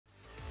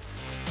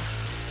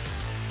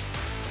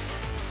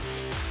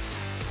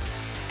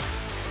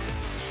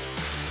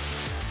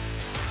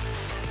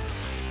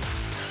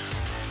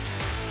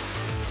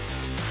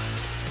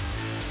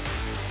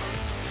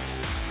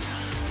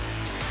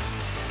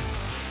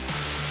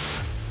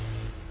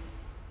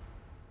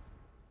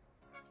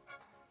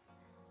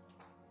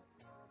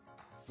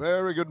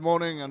Very good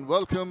morning and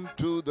welcome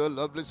to the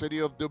lovely city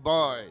of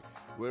Dubai.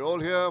 We're all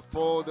here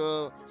for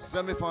the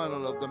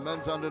semi-final of the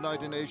Men's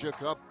Under-19 Asia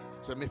Cup.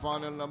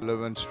 Semi-final number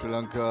 11, Sri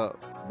Lanka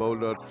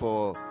bowled out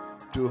for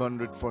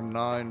 200 for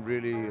 9.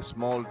 Really a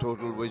small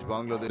total, which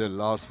Bangladesh, their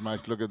last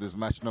match. Look at this,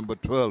 match number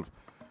 12.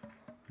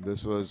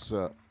 This was...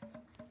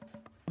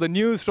 The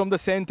news from the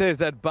centre is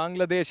that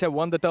Bangladesh have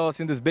won the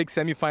toss in this big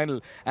semi-final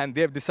and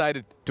they've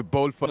decided to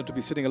bowl for... To be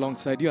sitting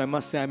alongside you, I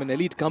must say I'm an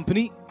elite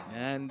company.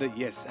 And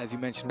yes, as you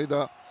mentioned,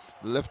 the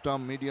left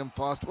arm medium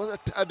fast was a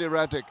tad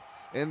erratic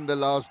in the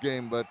last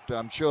game, but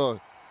I'm sure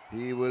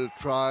he will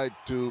try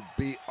to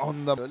be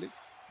on the early.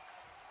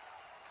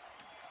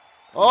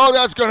 Oh,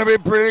 that's going to be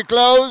pretty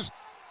close.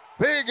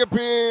 Big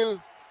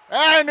appeal.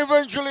 And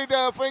eventually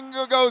their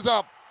finger goes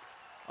up.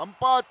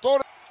 Umpire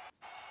thought.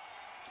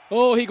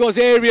 Oh, he goes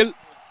aerial.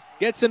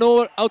 Gets an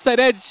over outside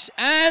edge.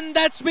 And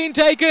that's been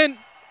taken.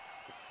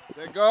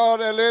 They got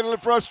a little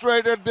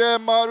frustrated there.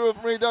 Maruf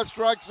Mrida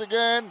strikes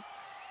again.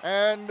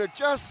 And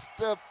just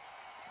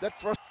that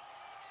frustration.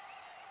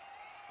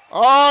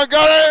 Oh,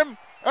 got him!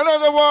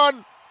 Another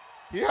one.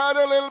 He had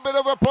a little bit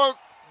of a poke.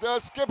 The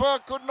skipper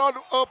could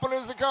not open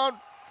his account.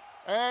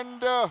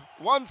 And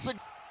once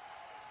again.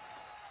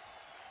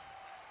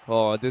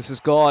 Oh, this is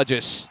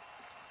gorgeous.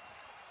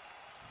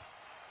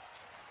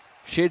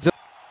 Shades of.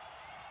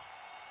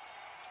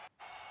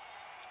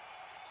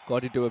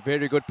 Got into a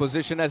very good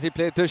position as he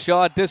played the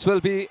shot. This will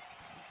be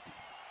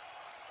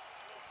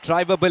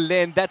drivable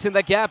lane. That's in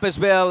the gap as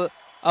well.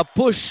 A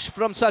push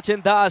from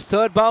Sachin Das.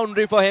 Third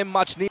boundary for him.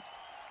 Much needed.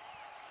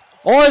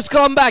 Oh, it's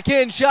come back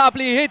in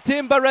sharply. Hit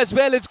timber as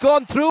well. It's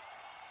gone through.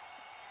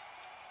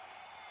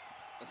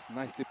 That's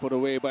nicely put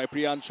away by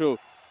Priyanshu.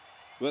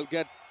 Will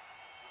get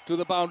to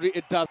the boundary.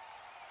 It does.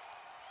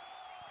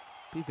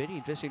 Be very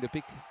interesting to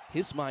pick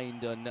his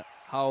mind on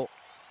how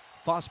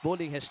fast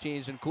bowling has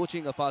changed and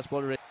coaching a fast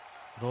bowler.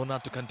 Rona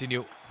to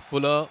continue.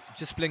 Fuller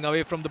just playing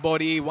away from the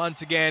body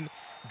once again,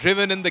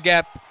 driven in the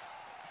gap,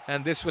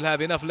 and this will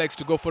have enough legs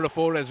to go for a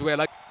 4 as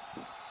well.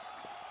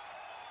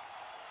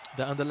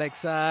 Down the leg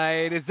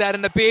side, is that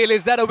an appeal?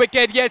 Is that a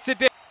wicket? Yes,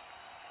 it is.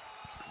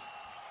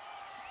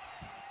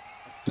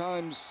 At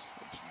times,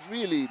 it's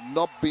really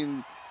not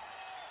been.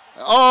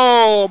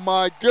 Oh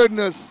my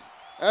goodness!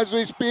 As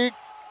we speak,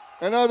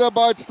 another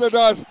bites the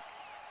dust.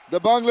 The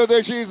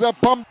Bangladeshis are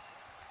pumped.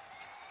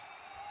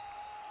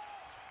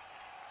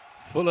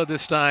 Fuller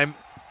this time,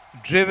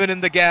 driven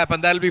in the gap,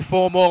 and that'll be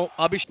 4 more.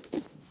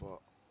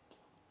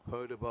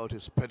 Heard about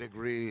his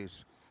pedigree.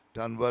 He's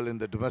done well in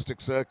the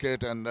domestic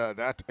circuit, and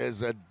that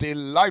is a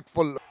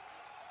delightful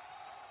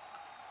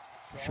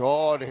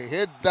shot. He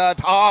hit that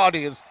hard.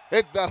 He's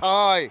hit that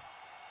high,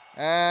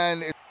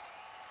 and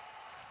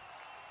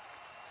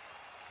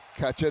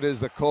catcher is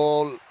the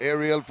call.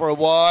 Aerial for a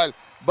while,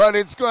 but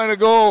it's going to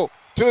go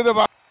to the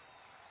back.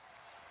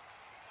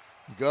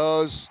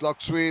 Goes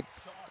slog sweep,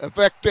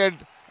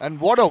 affected. And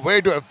what a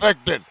way to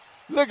affect it.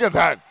 Look at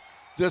that.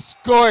 Just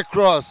go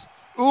across.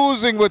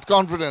 Oozing with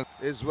confidence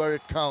is where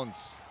it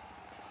counts.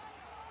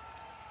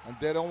 And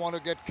they don't want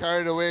to get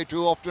carried away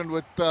too often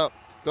with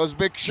those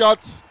big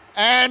shots.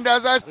 And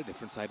as I... A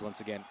different side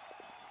once again.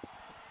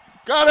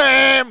 Got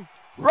him!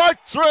 Right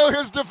through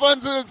his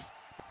defenses.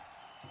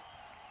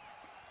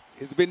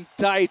 He's been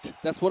tight.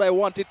 That's what I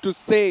wanted to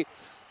say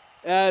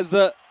as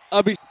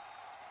Abhishek.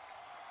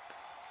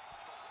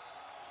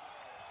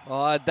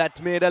 Oh, that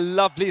made a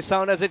lovely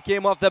sound as it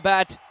came off the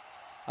bat.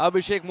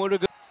 Abhishek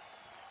Murugan.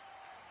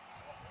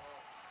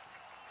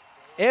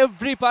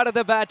 Every part of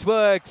the bat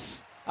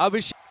works.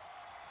 Abhishek.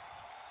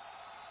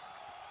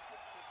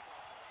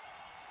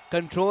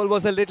 Control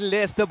was a little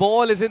less. The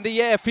ball is in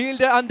the air.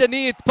 Fielder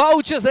underneath.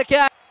 Pouches the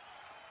catch.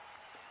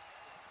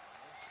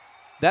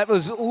 That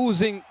was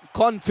oozing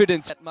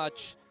confidence. That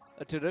much.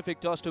 A terrific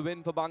toss to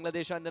win for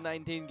Bangladesh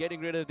Under-19, getting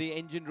rid of the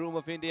engine room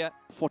of India.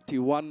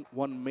 41,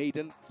 one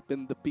maiden. It's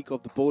been the peak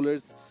of the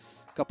bowlers.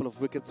 Couple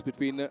of wickets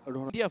between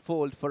India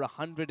fold for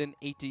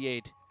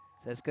 188.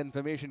 As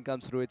confirmation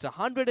comes through, it's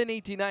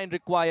 189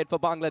 required for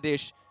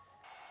Bangladesh.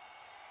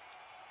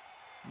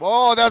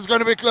 Oh, that's going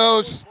to be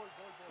close.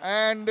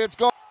 And it's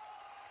gone.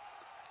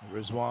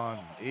 Rizwan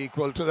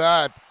equal to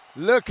that.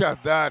 Look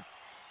at that.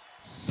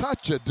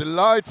 Such a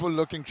delightful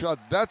looking shot.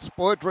 That's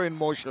poetry in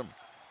motion.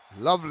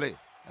 Lovely.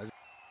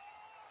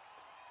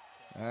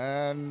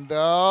 And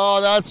oh,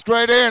 that's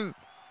straight in.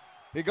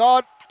 He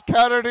got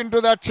carried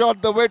into that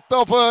shot, the width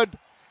offered.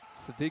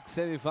 It's a big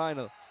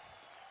semi-final.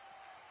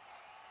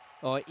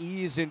 Oh,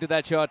 eased into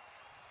that shot.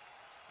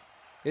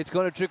 It's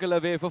going to trickle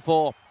away for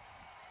 4.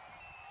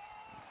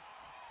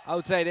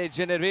 Outside edge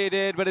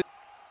generated, but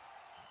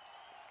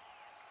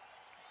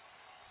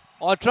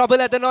oh, trouble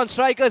at the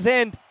non-striker's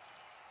end.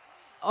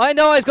 I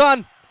know it's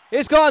gone.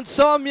 It's gone.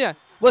 Soumya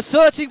was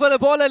searching for the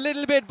ball a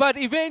little bit, but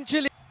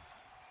eventually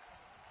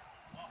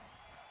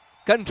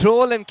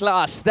control and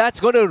class.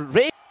 That's going to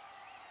raise.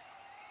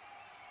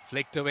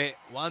 Flicked away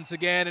once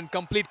again in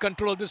complete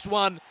control. This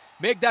one,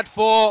 make that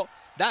 4.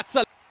 That's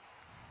a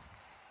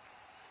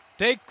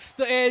takes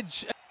the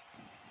edge.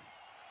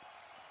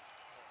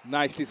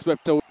 Nicely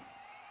swept away.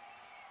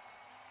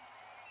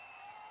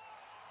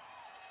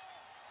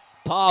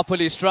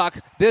 Powerfully struck.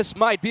 This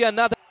might be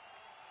another.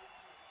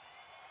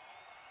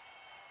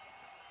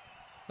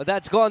 But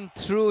that's gone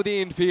through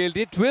the infield.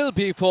 It will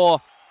be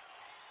for.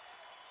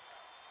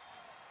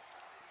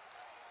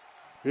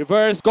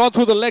 Reverse, gone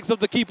through the legs of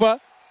the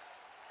keeper.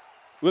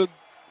 Will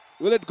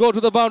it go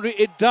to the boundary?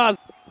 It does.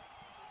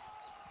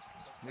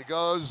 He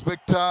goes big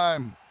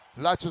time.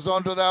 Latches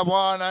onto that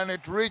one and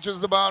it reaches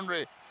the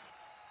boundary.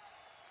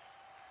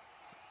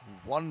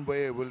 One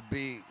way will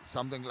be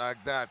something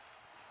like that.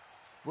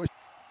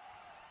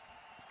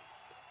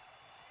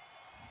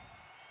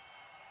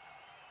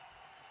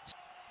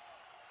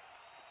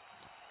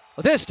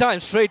 This time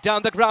straight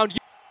down the ground.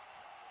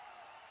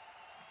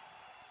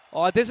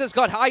 Oh, this has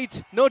got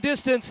height, no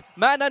distance.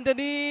 Man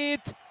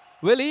underneath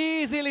will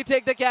easily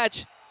take the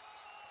catch.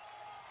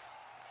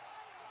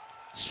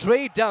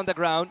 Straight down the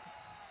ground.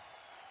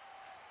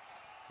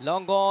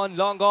 Long on,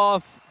 long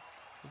off.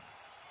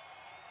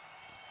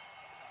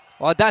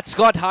 Oh, that's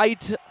got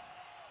height.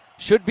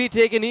 Should be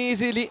taken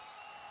easily.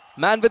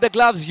 Man with the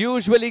gloves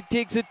usually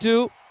takes it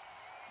too.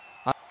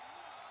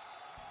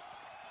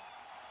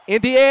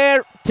 In the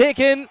air,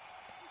 taken.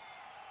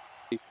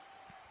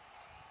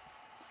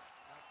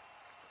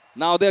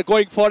 Now they're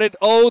going for it.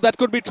 Oh, that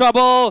could be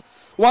trouble.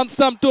 One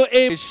stump to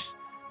aim.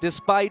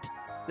 Despite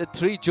the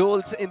 3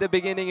 jolts in the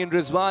beginning in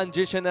Rizwan,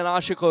 Jishan and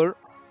Ashikur,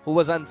 who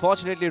was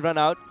unfortunately run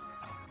out.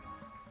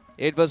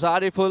 It was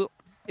Ariful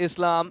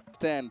Islam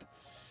stand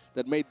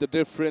that made the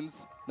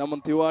difference.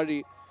 Naman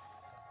Tiwari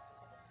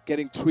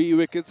getting 3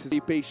 wickets.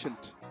 Be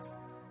patient.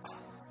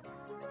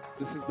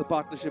 This is the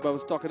partnership I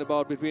was talking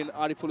about between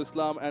Ariful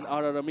Islam and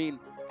R.R. Amin.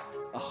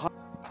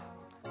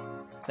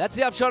 That's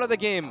the upshot of the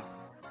game.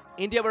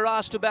 India were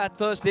asked to bat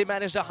first. They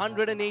managed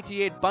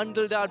 188,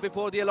 bundled out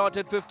before the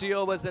allotted 50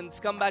 overs, then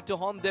come back to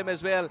haunt them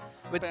as well.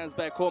 With fans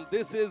back home,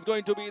 this is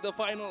going to be the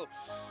final,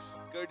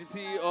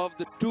 courtesy of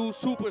the 2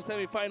 super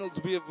semi-finals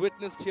we have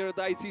witnessed here at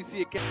the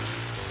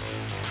ICC.